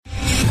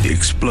The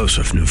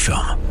explosive new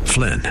film,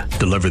 Flynn,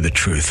 deliver the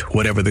truth,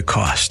 whatever the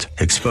cost,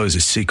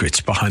 exposes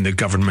secrets behind the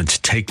government's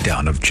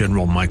takedown of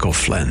General Michael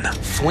Flynn.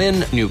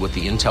 Flynn knew what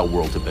the intel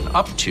world had been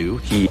up to.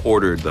 He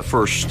ordered the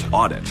first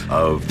audit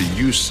of the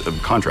use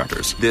of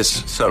contractors.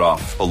 This set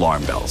off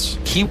alarm bells.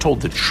 He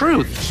told the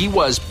truth. He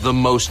was the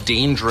most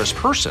dangerous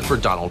person for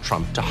Donald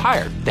Trump to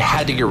hire. They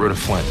had to get rid of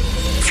Flynn.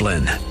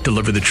 Flynn,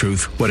 deliver the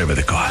truth, whatever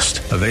the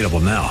cost. Available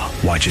now.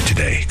 Watch it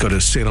today. Go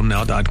to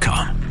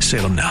salemnow.com.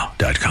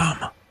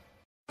 salemnow.com.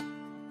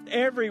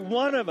 Every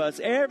one of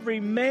us, every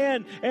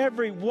man,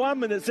 every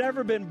woman that's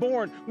ever been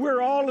born, we're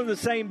all in the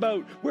same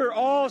boat. We're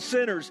all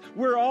sinners.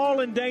 We're all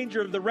in danger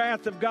of the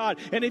wrath of God.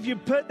 And if you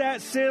put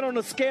that sin on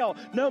a scale,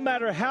 no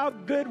matter how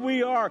good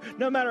we are,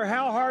 no matter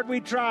how hard we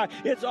try,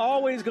 it's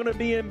always going to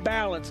be in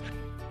balance.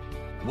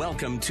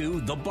 Welcome to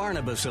The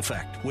Barnabas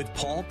Effect with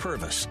Paul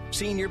Purvis,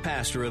 Senior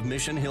Pastor of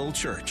Mission Hill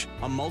Church,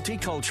 a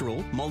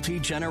multicultural,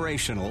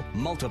 multi-generational,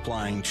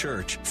 multiplying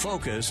church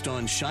focused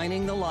on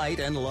shining the light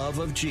and love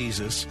of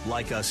Jesus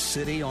like a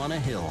city on a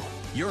hill.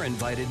 You're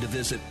invited to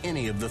visit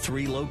any of the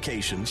 3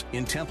 locations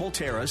in Temple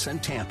Terrace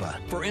and Tampa.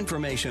 For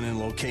information and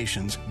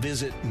locations,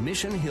 visit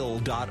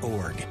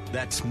missionhill.org.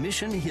 That's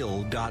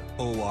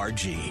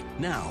missionhill.org.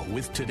 Now,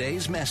 with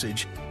today's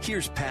message,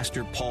 here's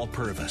Pastor Paul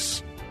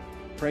Purvis.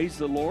 Praise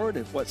the Lord.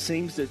 If what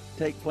seems to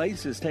take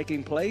place is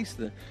taking place,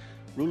 the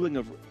ruling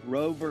of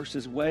Roe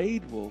versus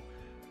Wade will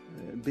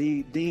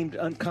be deemed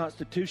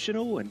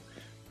unconstitutional, and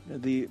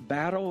the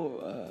battle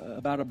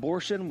about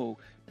abortion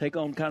will take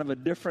on kind of a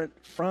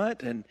different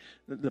front, and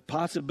the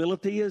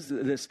possibility is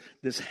that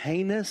this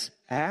heinous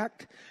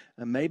act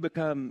may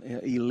become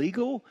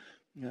illegal.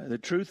 The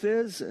truth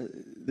is,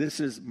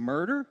 this is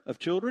murder of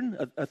children.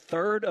 A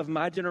third of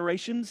my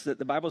generations that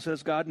the Bible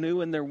says God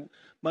knew in their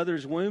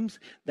mother's wombs,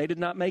 they did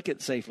not make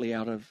it safely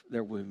out of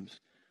their wombs.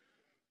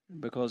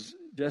 Because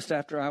just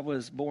after I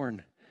was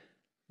born,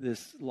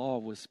 this law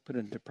was put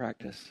into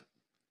practice.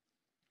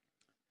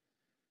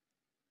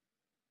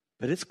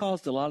 But it's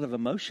caused a lot of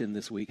emotion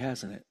this week,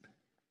 hasn't it?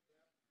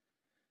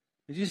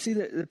 Did you see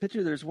the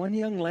picture? There's one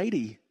young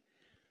lady,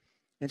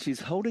 and she's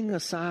holding a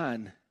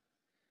sign.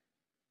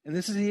 And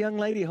this is a young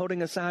lady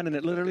holding a sign, and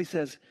it literally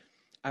says,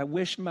 "I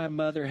wish my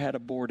mother had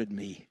aborted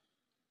me."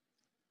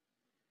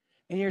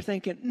 And you're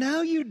thinking,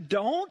 no, you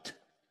don't.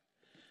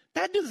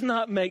 That does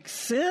not make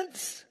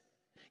sense.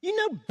 You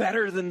know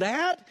better than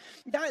that.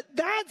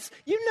 That's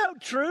you know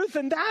truth,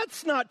 and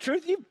that's not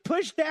truth. You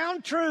push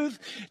down truth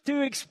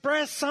to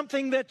express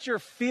something that you're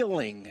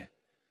feeling.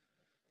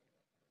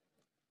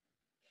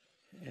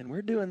 And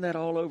we're doing that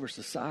all over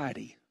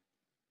society.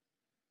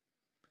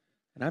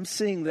 And I'm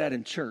seeing that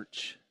in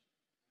church.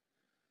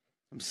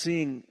 I'm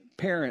seeing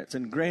parents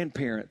and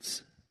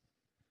grandparents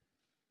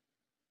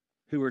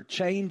who are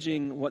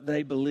changing what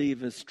they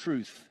believe is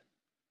truth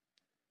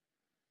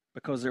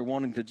because they're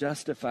wanting to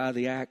justify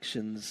the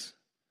actions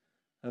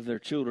of their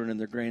children and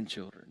their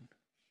grandchildren.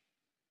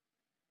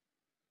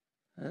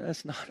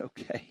 That's not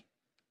okay.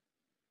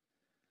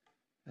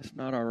 That's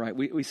not all right.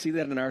 We see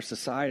that in our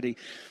society.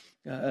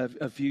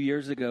 A few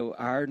years ago,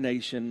 our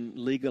nation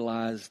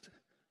legalized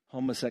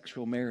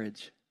homosexual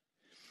marriage.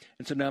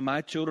 And so now my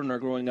children are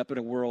growing up in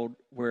a world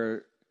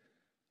where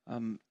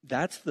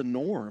that's the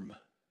norm.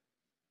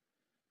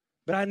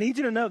 But I need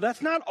you to know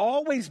that's not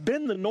always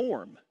been the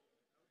norm.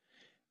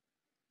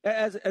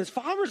 As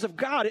followers of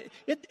God,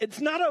 it's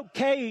not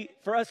okay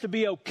for us to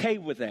be okay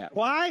with that.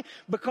 Why?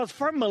 Because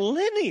for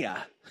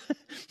millennia,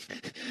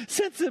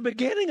 since the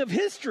beginning of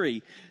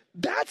history,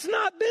 that's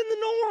not been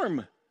the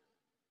norm.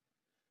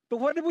 But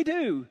what did we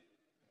do?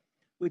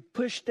 We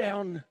pushed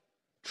down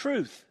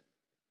truth.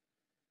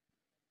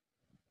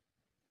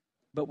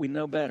 But we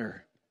know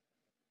better.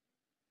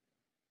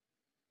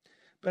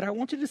 But I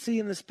want you to see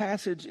in this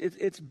passage,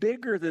 it's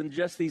bigger than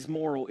just these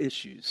moral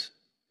issues.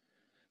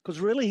 Because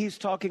really he's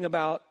talking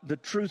about the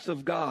truth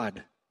of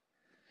God.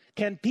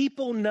 Can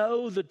people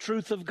know the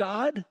truth of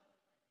God?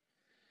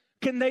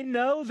 Can they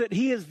know that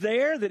he is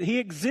there, that he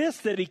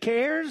exists, that he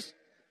cares?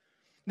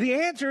 The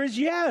answer is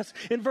yes.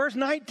 In verse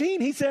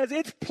 19, he says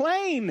it's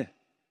plain.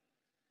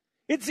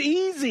 It's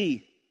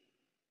easy.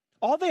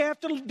 All they have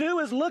to do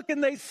is look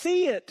and they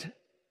see it.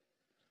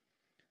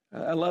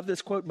 I love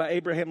this quote by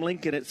Abraham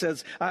Lincoln. It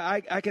says,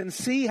 I can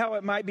see how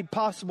it might be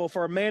possible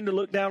for a man to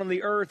look down on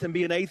the earth and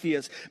be an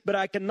atheist, but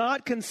I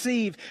cannot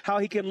conceive how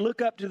he can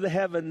look up to the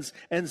heavens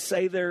and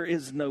say there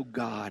is no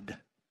God.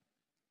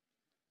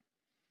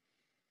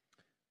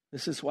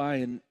 This is why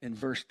in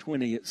verse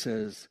 20 it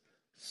says,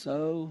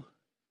 so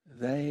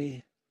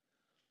they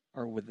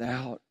are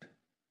without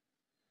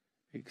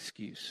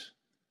excuse.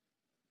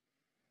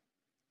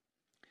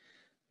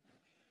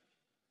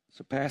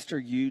 So, Pastor,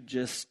 you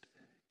just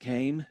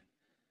came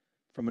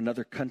from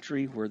another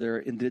country where there are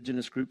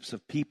indigenous groups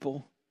of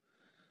people,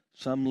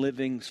 some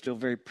living still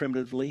very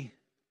primitively,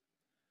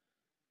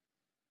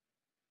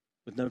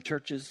 with no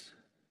churches,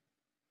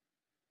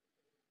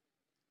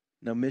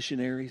 no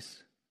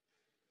missionaries.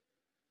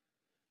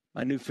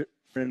 My new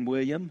friend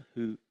William,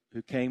 who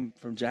came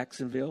from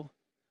Jacksonville,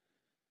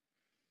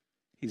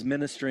 he's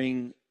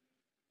ministering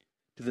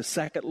to the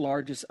second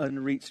largest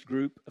unreached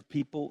group of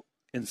people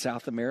in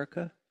South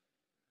America.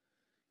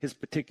 His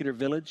particular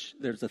village,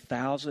 there's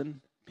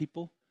 1,000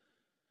 people.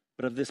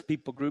 But of this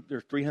people group, there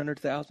are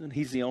 300,000.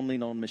 He's the only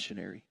known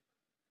missionary.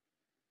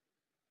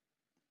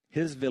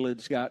 His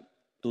village got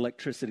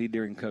electricity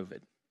during COVID.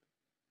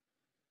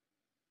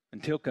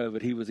 Until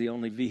COVID, he was the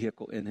only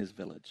vehicle in his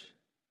village.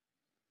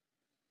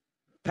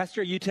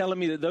 Pastor, are you telling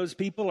me that those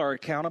people are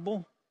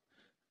accountable?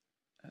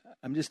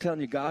 I'm just telling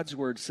you, God's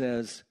word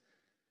says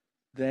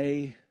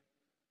they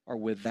are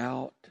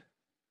without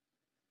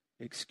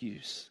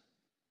excuse.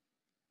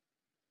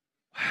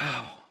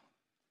 Wow.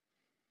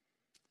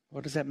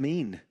 What does that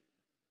mean?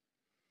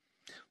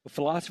 Well,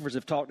 philosophers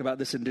have talked about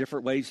this in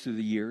different ways through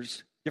the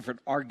years,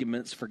 different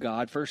arguments for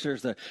God. First,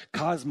 there's the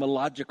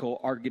cosmological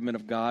argument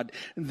of God.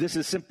 And this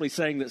is simply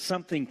saying that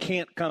something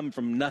can't come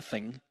from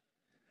nothing.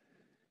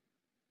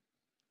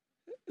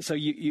 So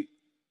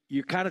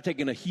you're kind of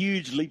taking a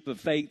huge leap of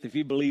faith if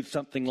you believe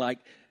something like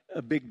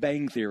a Big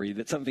Bang theory,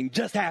 that something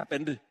just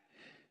happened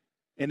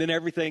and then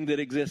everything that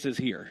exists is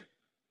here.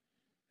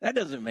 That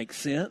doesn't make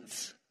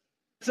sense.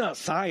 It's not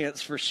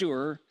science for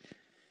sure.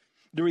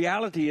 The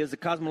reality is the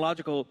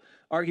cosmological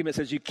argument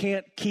says you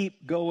can't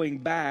keep going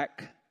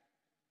back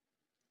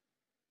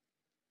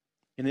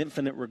in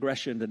infinite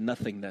regression to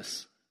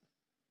nothingness.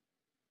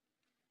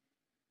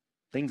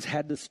 Things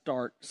had to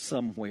start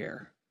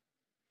somewhere.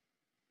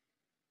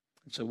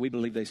 And so we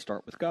believe they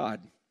start with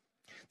God.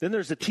 Then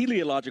there's the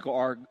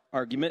teleological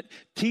argument.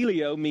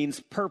 Teleo means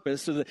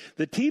purpose. So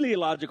the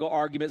teleological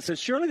argument says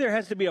surely there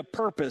has to be a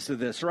purpose to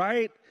this,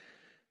 right?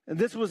 And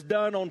this was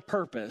done on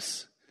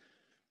purpose.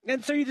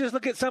 And so you just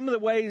look at some of the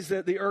ways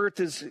that the earth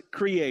is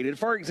created.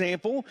 For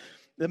example,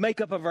 the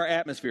makeup of our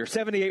atmosphere,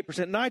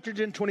 78%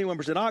 nitrogen,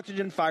 21%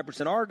 oxygen,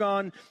 5%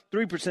 argon,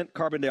 3%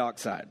 carbon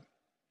dioxide.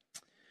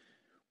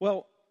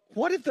 Well,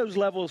 what if those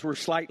levels were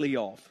slightly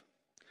off?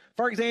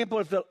 For example,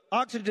 if the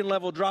oxygen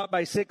level dropped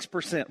by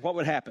 6%, what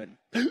would happen?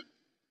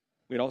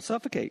 We'd all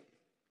suffocate.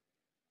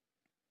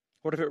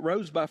 What if it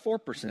rose by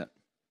 4%?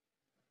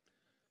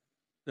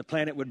 The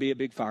planet would be a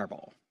big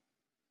fireball.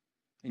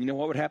 And you know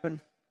what would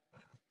happen?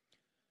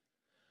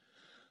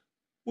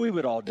 We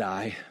would all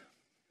die.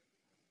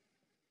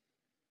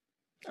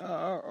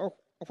 Or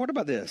what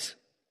about this?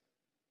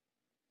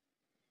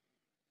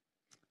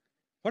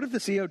 What if the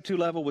CO2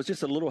 level was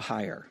just a little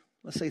higher?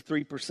 Let's say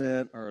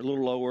 3% or a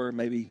little lower,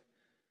 maybe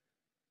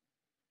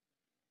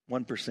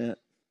 1%.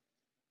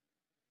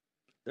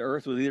 The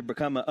earth would either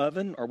become an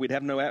oven or we'd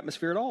have no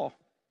atmosphere at all.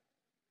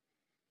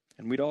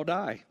 And we'd all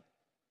die.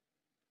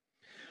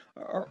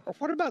 Or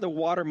what about the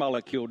water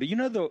molecule? Do you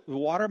know the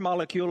water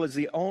molecule is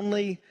the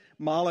only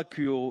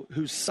molecule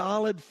whose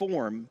solid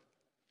form,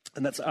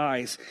 and that's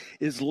ice,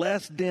 is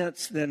less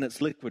dense than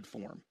its liquid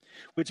form,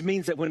 which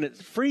means that when it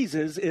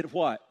freezes, it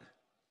what?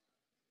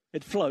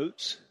 It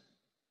floats.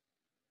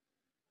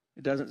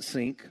 It doesn't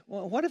sink.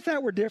 Well, what if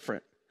that were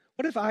different?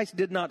 What if ice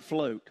did not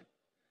float?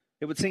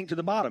 It would sink to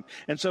the bottom.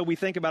 And so we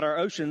think about our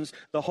oceans.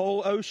 The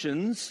whole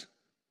oceans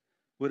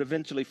would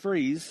eventually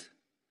freeze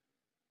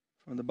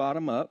from the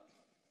bottom up.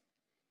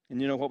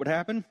 And you know what would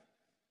happen?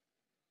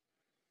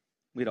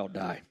 We'd all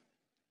die.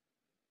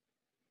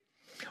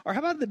 Or how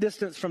about the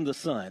distance from the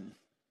sun?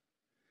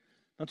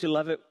 Don't you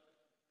love it?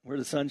 We're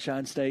the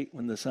sunshine state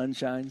when the sun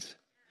shines.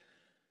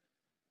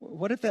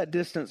 What if that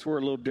distance were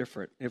a little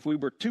different? If we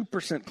were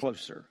 2%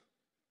 closer?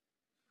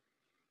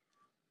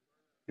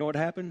 You know what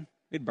happened?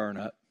 It'd burn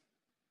up.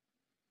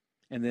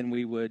 And then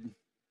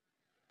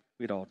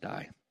we'd all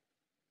die.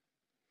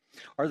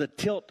 Or the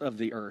tilt of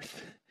the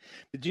earth.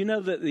 Did you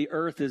know that the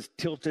earth is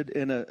tilted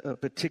in a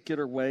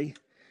particular way?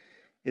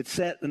 It's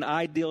set an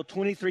ideal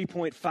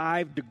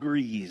 23.5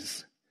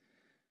 degrees,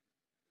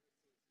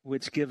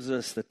 which gives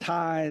us the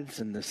tides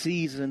and the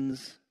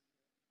seasons.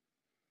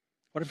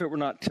 What if it were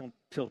not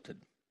tilted?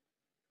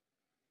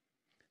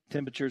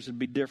 Temperatures would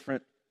be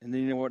different, and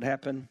then you know what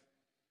happened?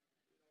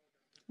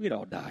 We'd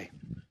all die.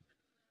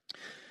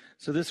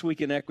 So this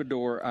week in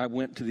Ecuador, I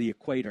went to the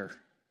equator,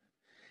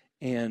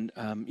 and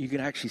you can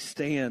actually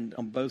stand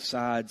on both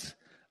sides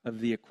of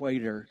the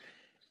equator,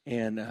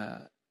 and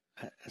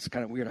it's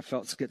kind of weird. I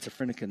felt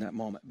schizophrenic in that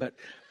moment. But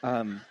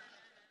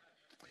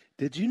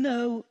did you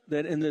know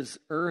that in this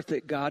earth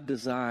that God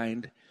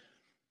designed,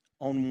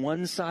 on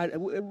one side,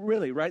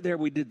 really right there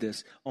we did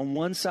this, on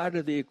one side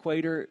of the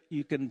equator,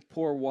 you can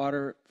pour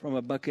water from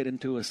a bucket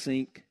into a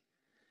sink,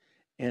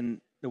 and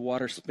the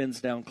water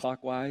spins down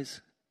clockwise.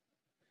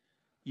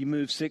 You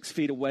move 6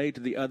 feet away to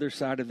the other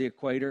side of the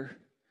equator,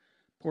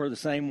 pour the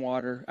same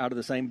water out of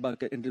the same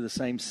bucket into the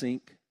same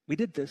sink. We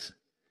did this,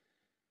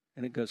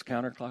 and it goes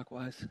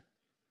counterclockwise.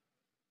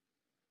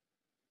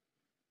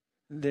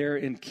 There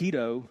in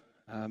Quito,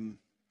 do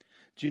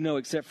you know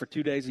except for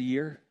 2 days a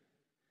year,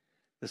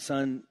 the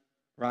sun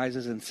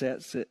rises and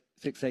sets at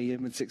 6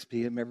 a.m. and 6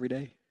 p.m. every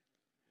day?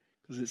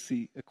 Because it's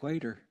the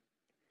equator.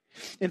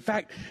 In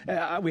fact,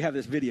 we have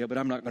this video, but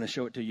I'm not going to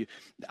show it to you.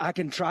 I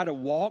can try to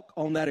walk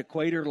on that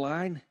equator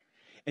line,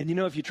 and you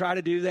know, if you try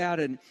to do that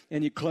and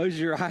you close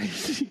your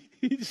eyes,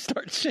 You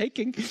start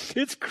shaking.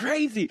 It's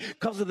crazy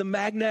because of the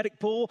magnetic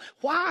pull.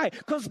 Why?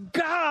 Because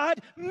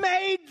God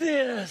made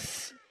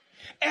this.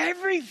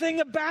 Everything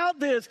about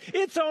this,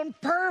 it's on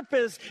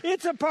purpose.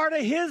 It's a part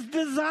of His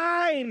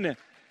design.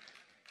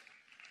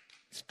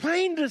 It's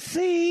plain to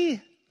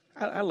see.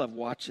 I love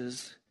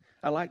watches.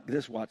 I like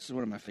this watch. It's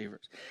one of my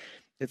favorites.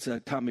 It's a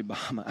Tommy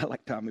Bahama. I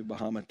like Tommy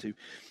Bahama too.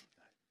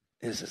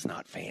 This is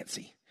not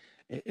fancy.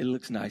 It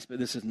looks nice, but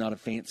this is not a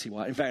fancy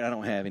watch. In fact, I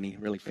don't have any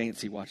really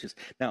fancy watches.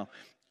 Now,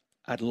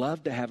 I'd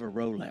love to have a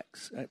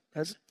Rolex.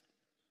 That's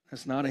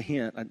not a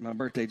hint. My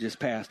birthday just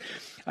passed.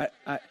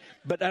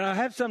 But I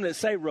have some that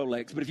say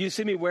Rolex. But if you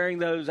see me wearing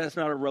those, that's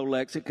not a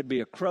Rolex. It could be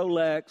a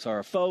Crolex or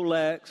a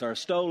Folex or a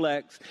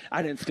Stolex.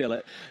 I didn't steal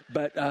it.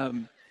 But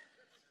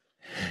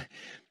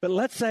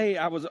let's say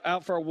I was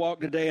out for a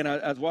walk today, and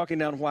I was walking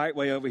down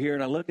Whiteway over here,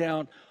 and I look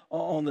down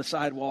on the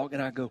sidewalk,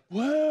 and I go,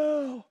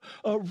 "Wow,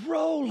 a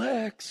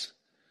Rolex."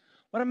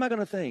 What am I going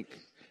to think?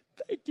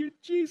 Thank you,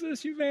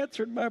 Jesus. You've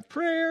answered my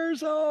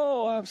prayers.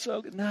 Oh, I'm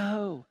so good.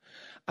 No.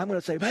 I'm going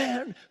to say,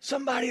 man,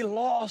 somebody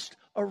lost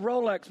a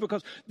Rolex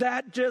because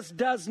that just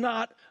does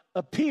not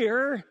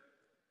appear.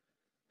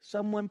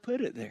 Someone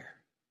put it there.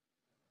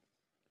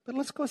 But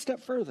let's go a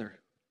step further.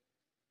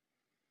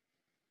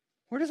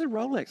 Where does a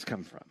Rolex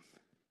come from?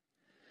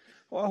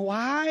 Well,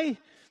 why?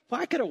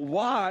 Why could a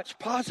watch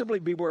possibly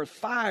be worth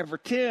 $5 or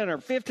 $10 or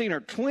 $15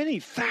 or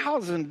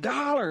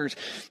 $20,000?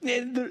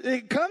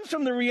 It comes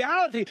from the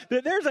reality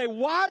that there's a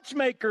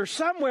watchmaker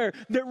somewhere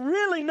that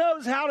really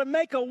knows how to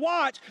make a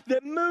watch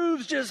that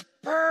moves just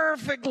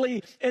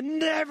perfectly and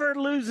never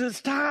loses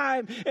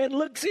time and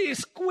looks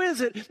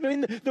exquisite. I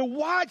mean, the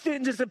watch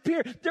didn't just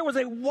appear. There was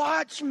a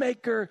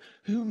watchmaker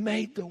who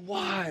made the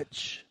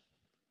watch.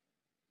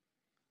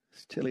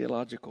 It's a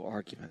teleological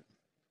argument.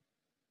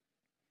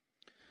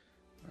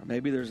 Or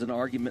maybe there's an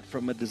argument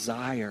from a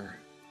desire.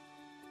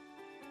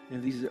 You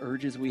know, these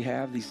urges we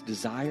have, these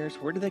desires,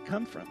 where do they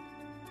come from?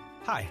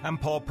 Hi, I'm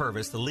Paul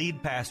Purvis, the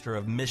lead pastor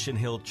of Mission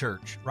Hill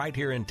Church, right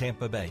here in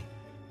Tampa Bay.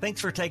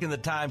 Thanks for taking the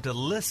time to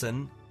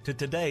listen to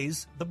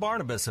today's The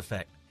Barnabas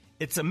Effect.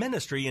 It's a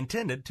ministry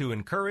intended to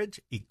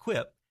encourage,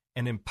 equip,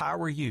 and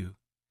empower you.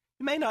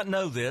 You may not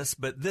know this,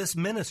 but this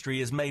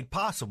ministry is made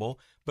possible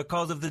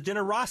because of the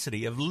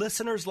generosity of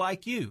listeners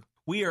like you.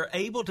 We are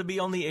able to be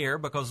on the air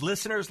because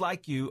listeners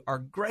like you are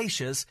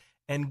gracious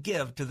and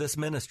give to this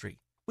ministry.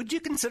 Would you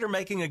consider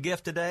making a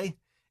gift today?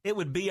 It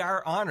would be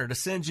our honor to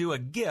send you a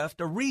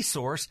gift, a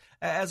resource,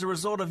 as a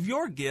result of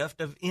your gift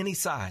of any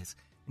size.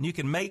 And you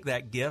can make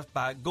that gift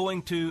by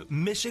going to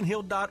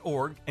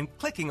missionhill.org and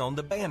clicking on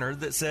the banner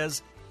that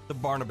says The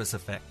Barnabas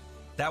Effect.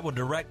 That will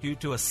direct you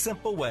to a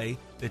simple way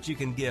that you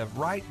can give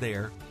right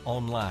there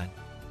online.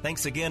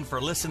 Thanks again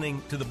for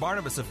listening to The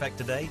Barnabas Effect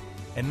today.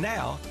 And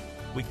now,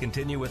 we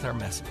continue with our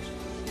message.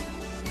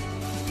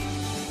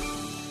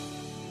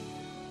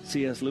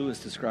 C.S.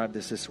 Lewis described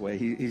this way.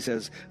 He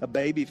says, a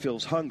baby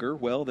feels hunger.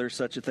 Well, there's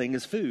such a thing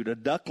as food. A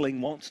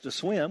duckling wants to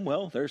swim.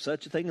 Well, there's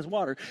such a thing as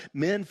water.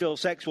 Men feel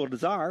sexual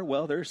desire.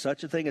 Well, there's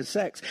such a thing as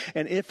sex.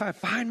 And if I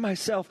find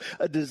myself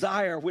a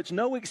desire which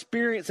no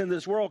experience in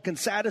this world can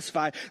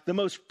satisfy, the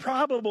most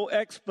probable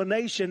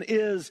explanation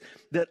is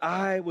that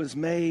I was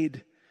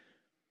made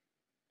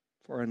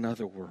for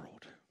another world.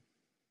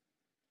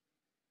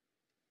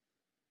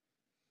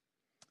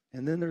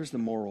 And then there's the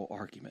moral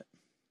argument.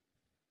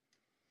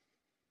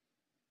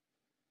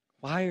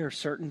 Why are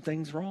certain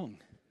things wrong?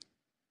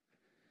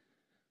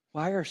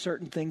 Why are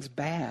certain things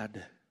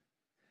bad?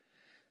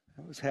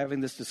 I was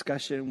having this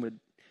discussion with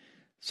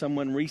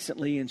someone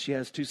recently, and she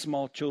has 2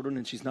 small children,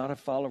 and she's not a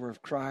follower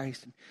of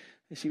Christ.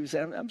 And she was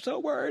saying, I'm so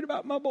worried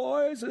about my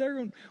boys.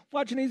 They're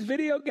watching these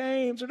video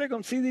games, or they're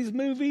going to see these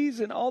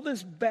movies and all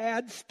this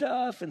bad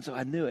stuff. And so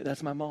I knew it.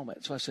 That's my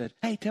moment. So I said,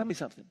 hey, tell me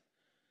something.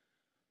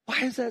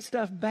 Why is that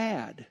stuff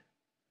bad?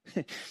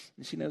 And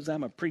she knows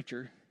I'm a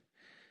preacher.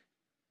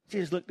 She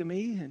just looked at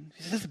me and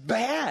she said, it's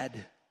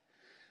bad.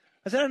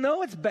 I said, I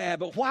know it's bad,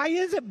 but why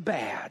is it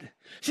bad?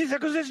 She said,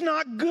 because it's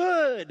not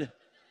good.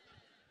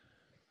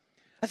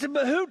 I said,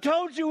 but who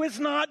told you it's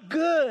not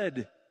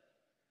good?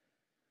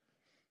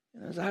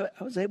 And as I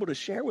was able to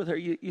share with her,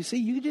 you see,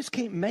 you just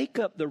can't make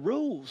up the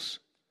rules.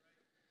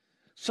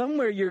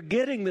 Somewhere you're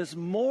getting this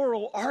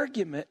moral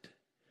argument.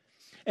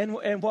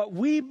 And what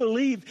we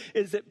believe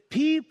is that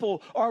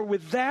people are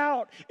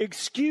without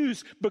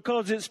excuse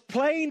because it's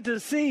plain to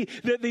see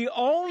that the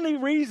only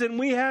reason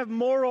we have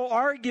moral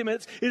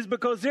arguments is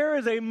because there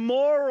is a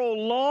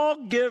moral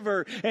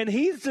lawgiver, and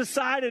he's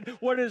decided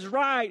what is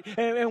right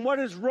and what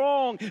is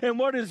wrong and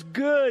what is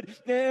good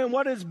and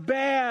what is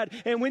bad.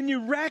 And when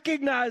you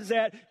recognize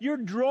that, you're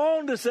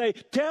drawn to say,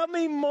 tell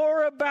me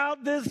more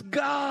about this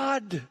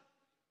God.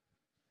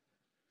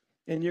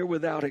 And you're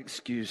without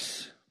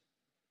excuse.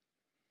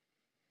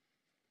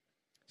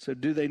 So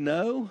do they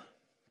know?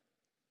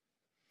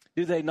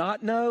 Do they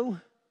not know?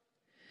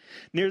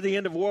 Near the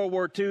end of World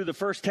War II, the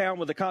first town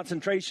with a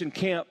concentration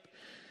camp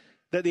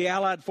that the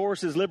Allied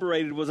forces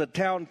liberated was a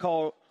town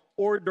called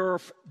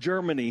Ohrdruf,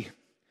 Germany.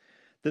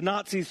 The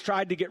Nazis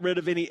tried to get rid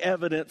of any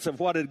evidence of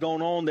what had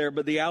gone on there,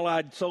 but the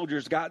Allied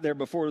soldiers got there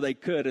before they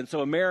could. And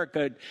so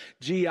America,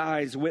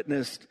 GIs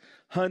witnessed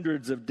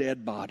hundreds of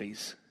dead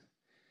bodies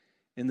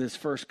in this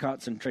first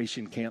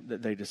concentration camp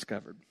that they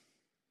discovered.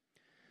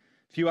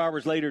 A few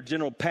hours later,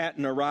 General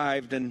Patton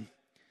arrived, and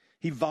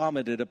he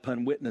vomited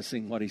upon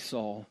witnessing what he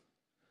saw.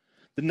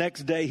 The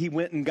next day, he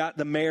went and got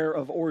the mayor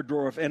of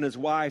Ohrdruf and his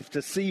wife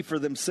to see for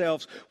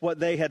themselves what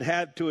they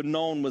had to have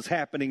known was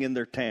happening in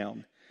their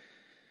town.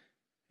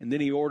 And then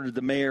he ordered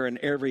the mayor and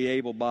every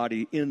able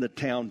body in the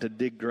town to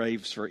dig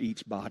graves for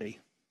each body.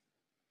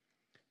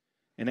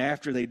 And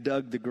after they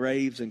dug the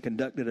graves and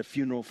conducted a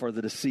funeral for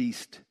the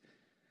deceased,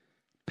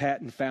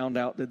 Patton found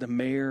out that the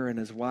mayor and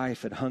his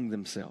wife had hung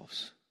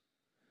themselves.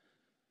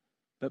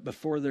 But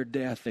before their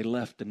death, they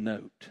left a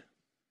note.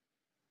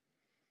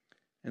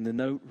 And the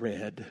note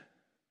read,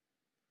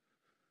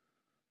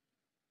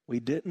 "We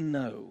didn't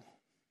know,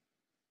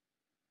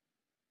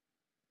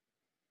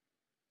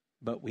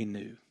 but we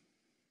knew."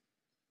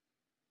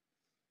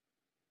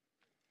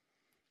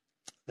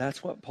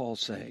 That's what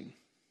Paul's saying.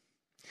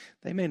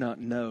 They may not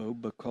know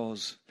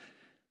because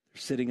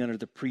they're sitting under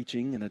the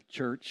preaching in a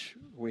church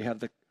where we have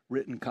the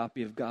written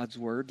copy of God's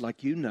word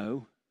like you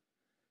know.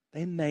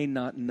 They may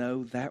not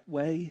know that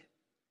way,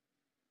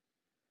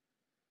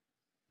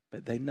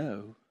 but they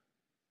know.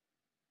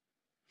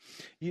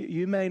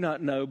 You may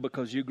not know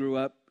because you grew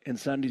up in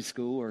Sunday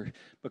school or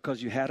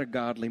because you had a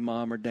godly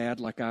mom or dad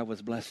like I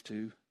was blessed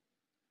to.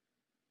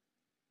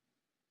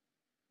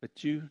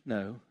 But you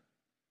know.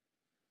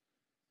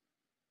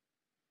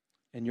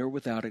 And you're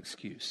without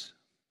excuse.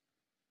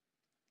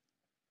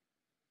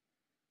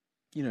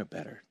 You know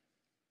better.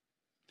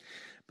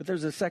 But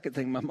there's a second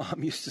thing my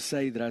mom used to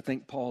say that I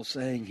think Paul's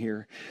saying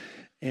here.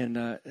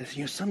 And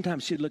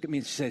sometimes she'd look at me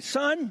and she'd say,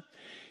 "Son,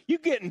 you're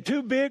getting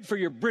too big for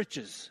your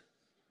britches."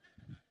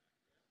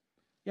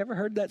 You ever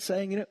heard that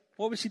saying?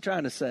 What was she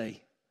trying to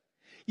say?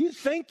 You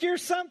think you're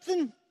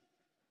something?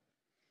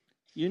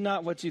 You're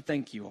not what you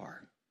think you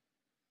are.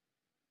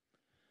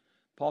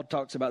 Paul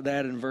talks about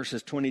that in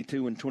verses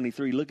 22 and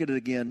 23. Look at it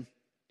again.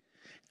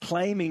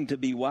 Claiming to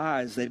be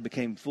wise, they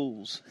became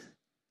fools.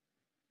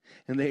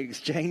 And they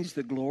exchanged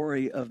the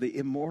glory of the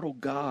immortal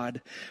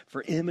God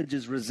for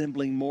images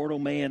resembling mortal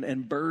man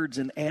and birds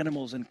and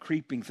animals and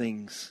creeping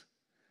things.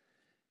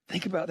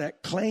 Think about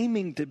that.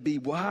 Claiming to be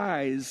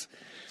wise,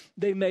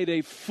 they made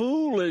a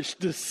foolish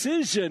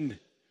decision.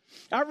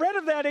 I read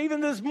of that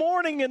even this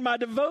morning in my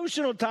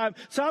devotional time.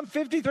 Psalm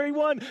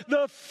 53:1.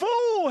 The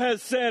fool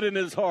has said in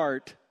his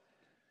heart,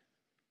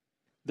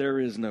 "There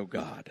is no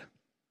God."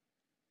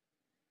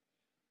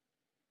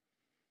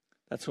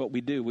 That's what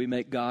we do. We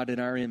make God in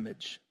our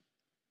image.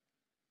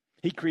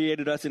 He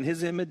created us in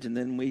his image, and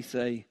then we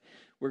say,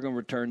 we're going to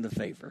return the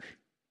favor.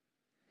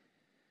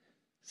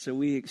 So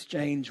we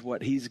exchange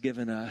what he's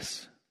given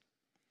us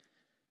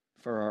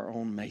for our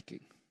own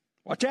making.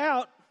 Watch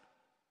out.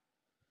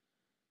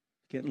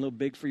 Getting a little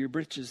big for your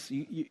britches.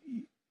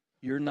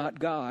 You're not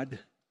God.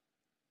 Let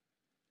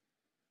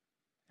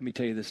me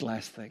tell you this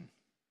last thing.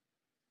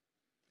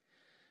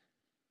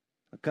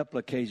 A couple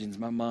of occasions,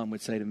 my mom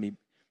would say to me,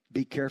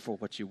 "Be careful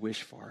what you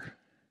wish for."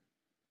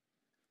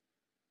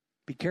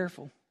 Be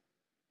careful.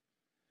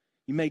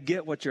 You may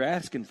get what you're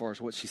asking for,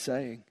 is what she's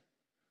saying.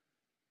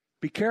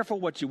 Be careful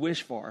what you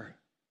wish for.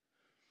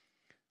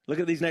 Look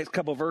at these next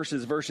couple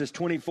verses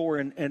 24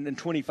 and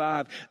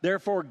 25.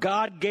 Therefore,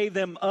 God gave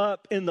them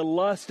up in the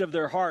lust of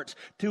their hearts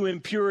to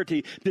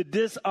impurity, to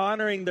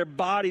dishonoring their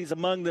bodies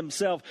among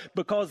themselves,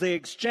 because they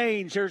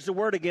exchanged, here's the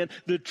word again,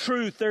 the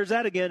truth, there's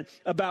that again,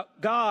 about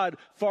God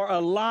for a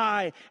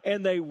lie,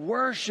 and they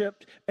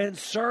worshiped and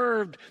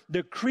served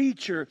the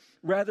creature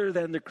rather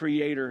than the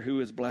Creator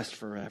who is blessed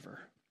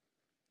forever.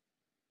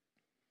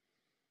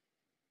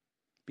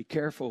 Be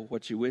careful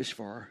what you wish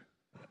for,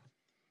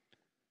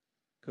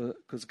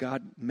 because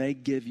God may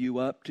give you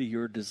up to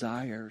your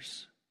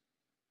desires.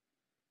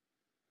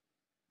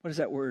 What is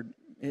that word?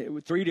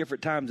 3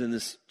 different times in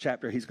this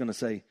chapter, he's going to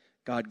say,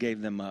 God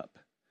gave them up.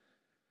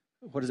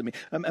 What does it mean?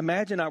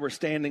 Imagine I were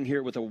standing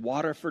here with a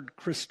Waterford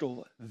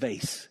crystal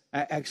vase.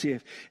 Actually,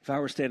 if I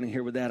were standing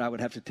here with that, I would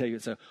have to tell you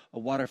it's a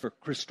Waterford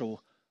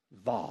crystal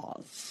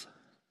vase.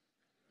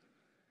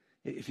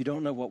 If you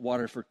don't know what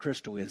Waterford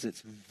crystal is,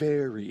 it's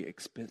very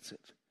expensive.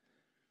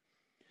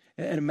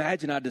 And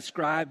imagine I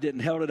described it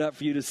and held it up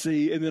for you to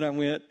see, and then I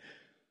went,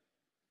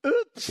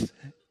 oops,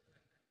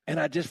 and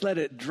I just let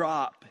it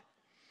drop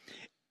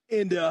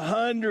into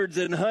hundreds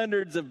and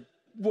hundreds of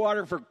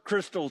Waterford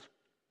crystal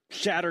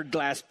shattered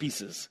glass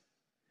pieces.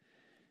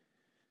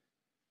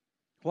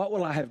 What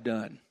will I have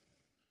done?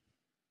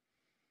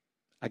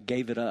 I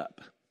gave it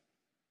up.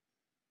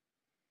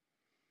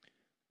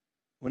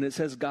 When it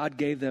says God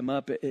gave them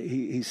up,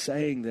 he's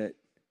saying that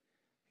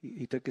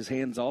he took his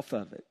hands off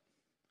of it.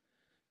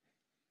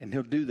 And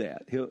he'll do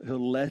that.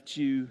 He'll let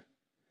you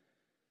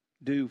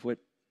do what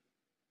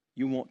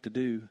you want to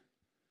do,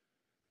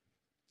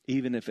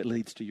 even if it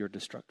leads to your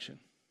destruction.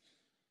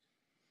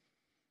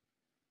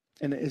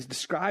 And it is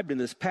described in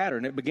this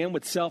pattern. It began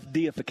with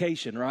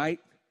self-deification,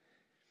 right?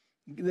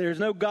 There's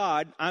no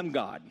God, I'm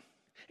God.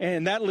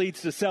 And that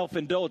leads to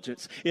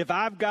self-indulgence. If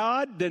I'm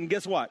God, then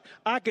guess what?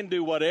 I can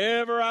do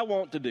whatever I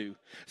want to do.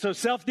 So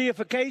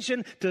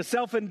self-deification to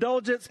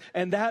self-indulgence,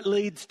 and that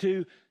leads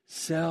to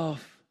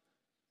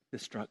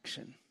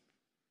self-destruction.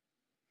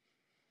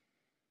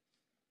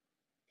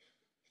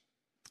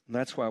 And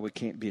that's why we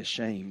can't be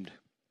ashamed.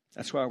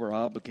 That's why we're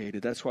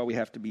obligated. That's why we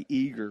have to be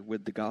eager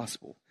with the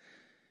gospel.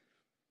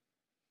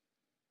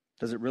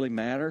 Does it really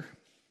matter?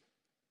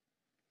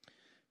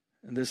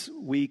 And this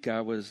week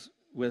I was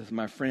with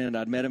my friend.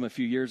 I'd met him a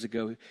few years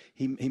ago.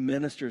 He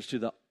ministers to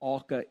the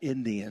Auca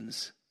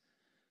Indians,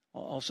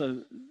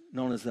 also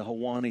known as the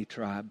Hawani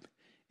tribe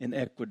in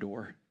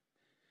Ecuador.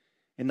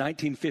 In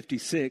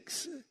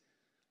 1956,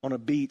 on a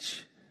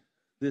beach,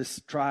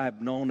 this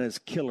tribe known as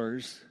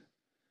Killers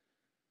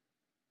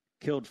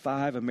killed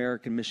 5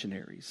 American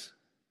missionaries.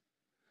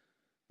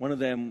 One of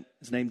them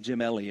is named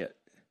Jim Elliot.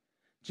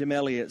 Jim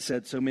Elliot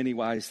said so many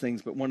wise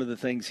things, but one of the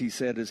things he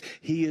said is,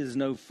 he is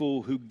no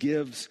fool who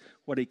gives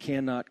what he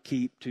cannot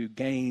keep to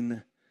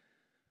gain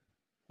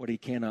what he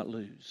cannot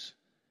lose.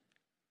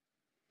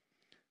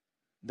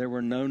 There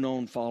were no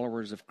known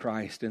followers of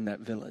Christ in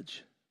that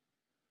village.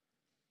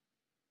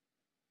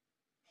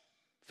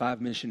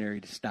 5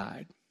 missionaries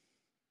died.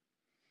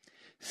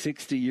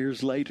 60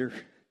 years later,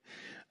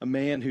 a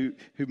man who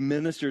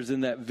ministers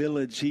in that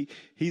village,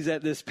 he's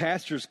at this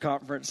pastor's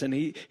conference, and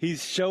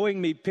he's showing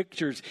me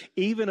pictures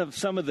even of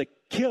some of the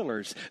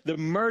killers, the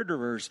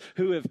murderers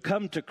who have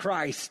come to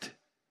Christ.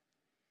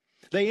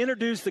 They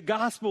introduced the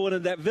gospel into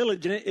that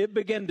village, and it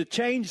began to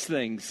change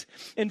things.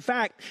 In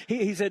fact,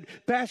 he said,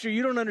 Pastor,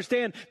 you don't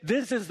understand.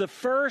 This is the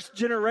first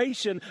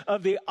generation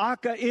of the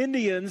Auca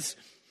Indians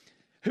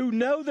who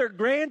know their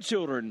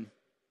grandchildren.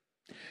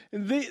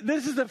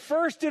 This is the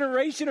first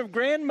generation of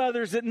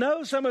grandmothers that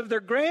know some of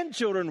their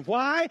grandchildren.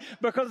 Why?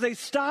 Because they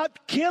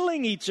stopped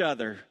killing each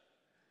other.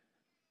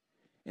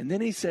 And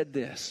then he said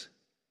this.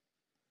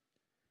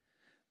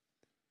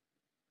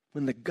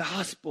 When the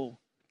gospel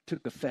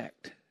took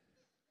effect,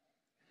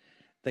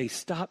 they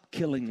stopped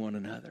killing one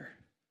another,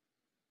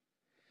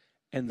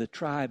 and the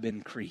tribe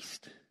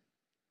increased.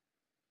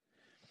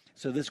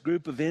 So this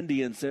group of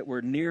Indians that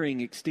were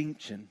nearing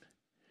extinction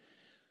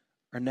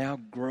are now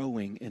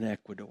growing in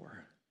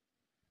Ecuador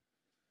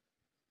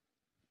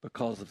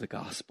because of the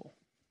gospel.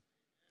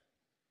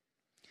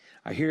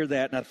 I hear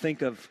that, and I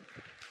think of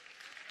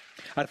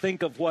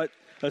what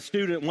a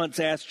student once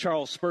asked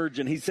Charles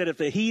Spurgeon. He said, if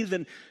the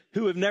heathen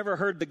who have never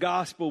heard the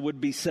gospel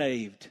would be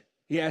saved.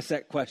 He asked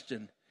that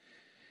question.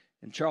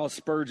 And Charles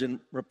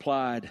Spurgeon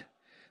replied,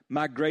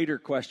 my greater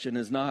question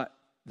is not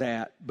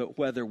that, but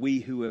whether we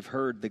who have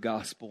heard the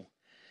gospel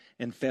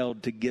and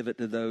failed to give it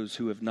to those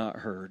who have not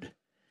heard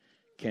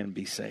can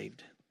be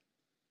saved.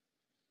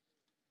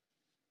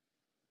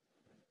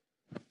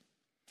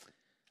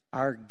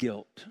 Our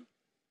guilt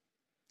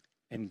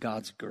and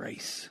God's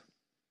grace.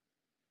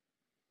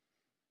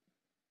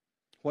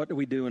 What do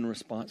we do in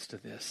response to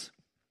this?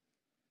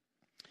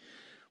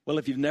 Well,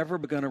 if you've never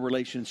begun a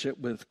relationship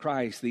with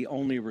Christ, the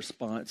only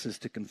response is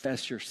to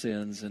confess your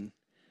sins and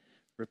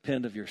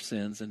repent of your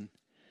sins and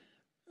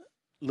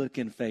look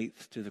in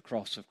faith to the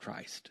cross of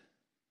Christ.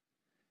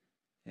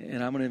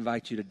 And I'm going to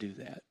invite you to do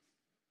that.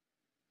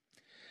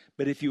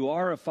 But if you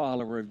are a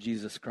follower of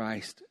Jesus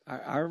Christ,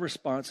 our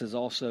response is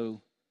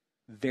also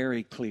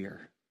very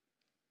clear.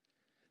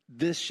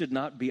 This should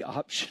not be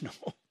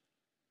optional.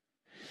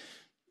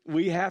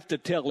 We have to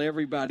tell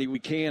everybody we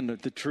can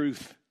the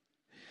truth.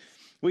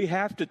 We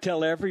have to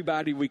tell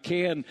everybody we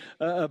can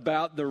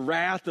about the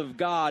wrath of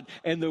God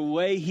and the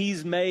way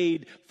He's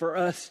made for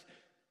us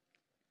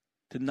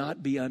to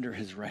not be under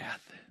His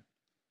wrath.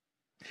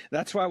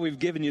 That's why we've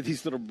given you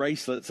these little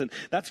bracelets, and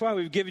that's why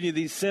we've given you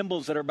these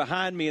symbols that are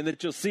behind me and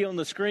that you'll see on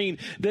the screen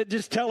that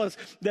just tell us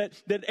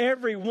that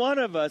every one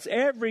of us,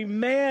 every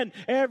man,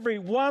 every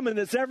woman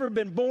that's ever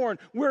been born,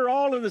 we're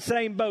all in the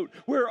same boat.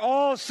 We're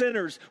all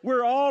sinners.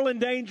 We're all in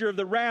danger of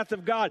the wrath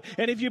of God.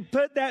 And if you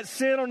put that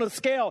sin on a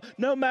scale,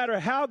 no matter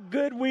how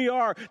good we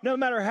are, no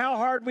matter how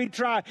hard we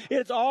try,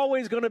 it's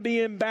always going to be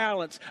in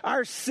balance.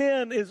 Our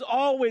sin is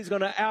always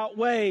going to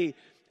outweigh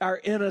our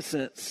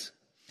innocence.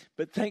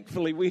 But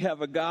thankfully, we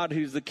have a God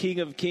who's the King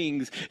of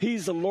Kings.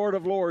 He's the Lord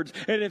of Lords.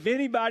 And if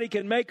anybody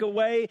can make a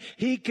way,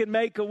 He can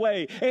make a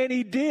way. And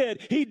He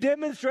did. He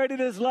demonstrated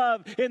His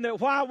love in that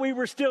while we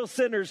were still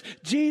sinners,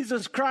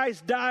 Jesus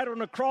Christ died on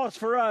the cross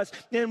for us.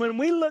 And when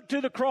we look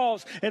to the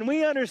cross and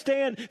we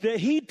understand that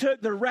He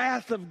took the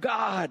wrath of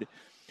God,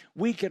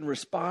 we can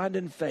respond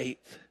in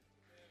faith.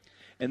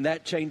 And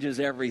that changes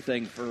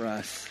everything for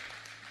us.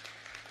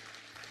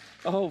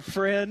 Oh,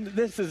 friend,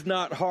 this is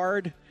not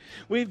hard.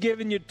 We've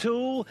given you a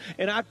tool,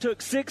 and I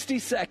took 60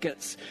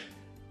 seconds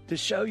to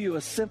show you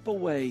a simple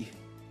way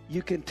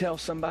you can tell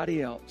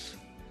somebody else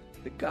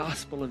the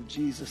gospel of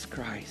Jesus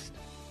Christ.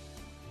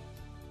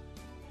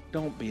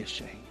 Don't be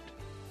ashamed.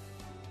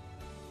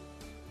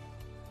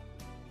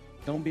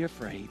 Don't be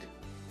afraid.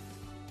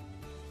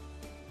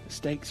 The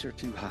stakes are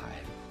too high.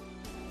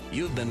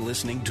 You've been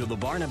listening to The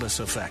Barnabas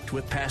Effect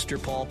with Pastor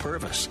Paul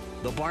Purvis.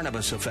 The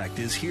Barnabas Effect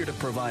is here to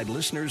provide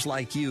listeners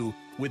like you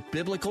with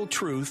biblical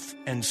truth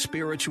and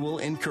spiritual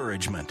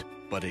encouragement.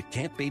 But it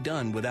can't be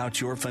done without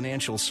your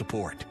financial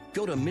support.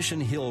 Go to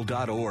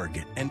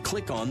missionhill.org and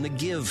click on the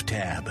Give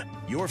tab.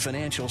 Your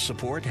financial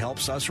support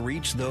helps us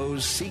reach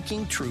those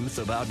seeking truth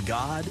about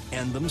God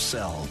and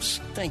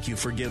themselves. Thank you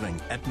for giving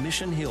at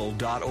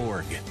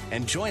missionhill.org.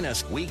 And join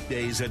us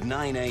weekdays at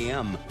 9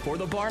 a.m. for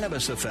The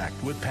Barnabas Effect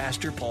with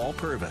Pastor Paul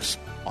Purvis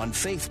on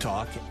Faith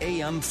Talk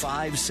AM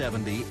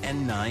 570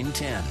 and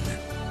 910.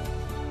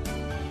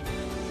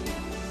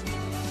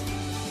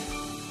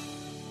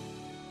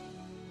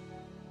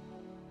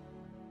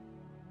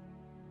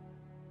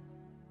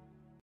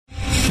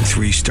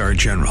 Three-star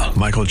General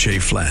Michael J.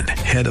 Flynn,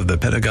 head of the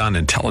Pentagon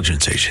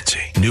Intelligence Agency,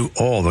 knew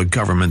all the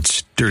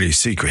government's dirty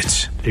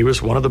secrets. He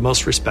was one of the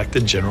most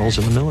respected generals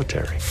in the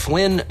military.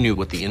 Flynn knew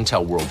what the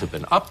intel world had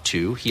been up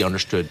to. He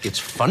understood its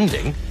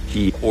funding.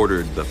 He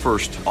ordered the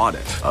first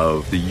audit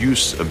of the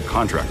use of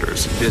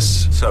contractors.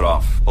 This set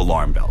off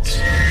alarm bells.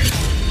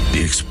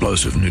 The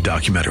explosive new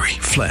documentary,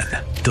 Flynn,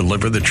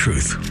 Deliver the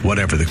Truth,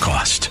 Whatever the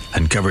Cost,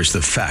 uncovers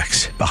the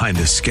facts behind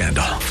this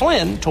scandal.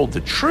 Flynn told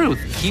the truth.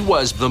 He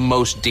was the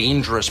most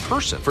dangerous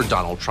person for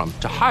Donald Trump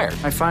to hire.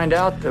 I find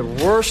out the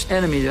worst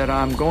enemy that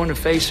I'm going to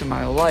face in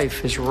my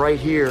life is right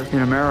here in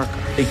America.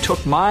 They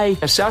took my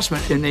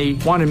assessment and they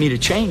wanted me to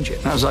change it.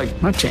 And I was like,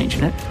 I'm not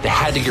changing it. They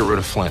had to get rid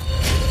of Flynn.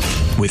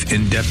 With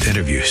in-depth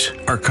interviews,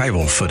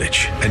 archival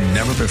footage, and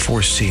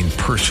never-before-seen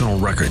personal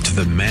records of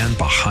the man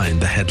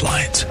behind the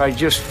headlines. I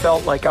just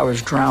felt like I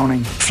was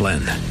drowning.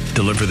 Flynn,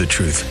 Deliver the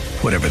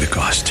Truth, Whatever the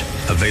Cost.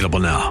 Available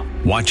now.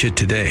 Watch it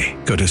today.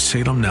 Go to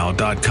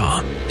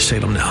salemnow.com.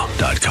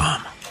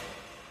 salemnow.com.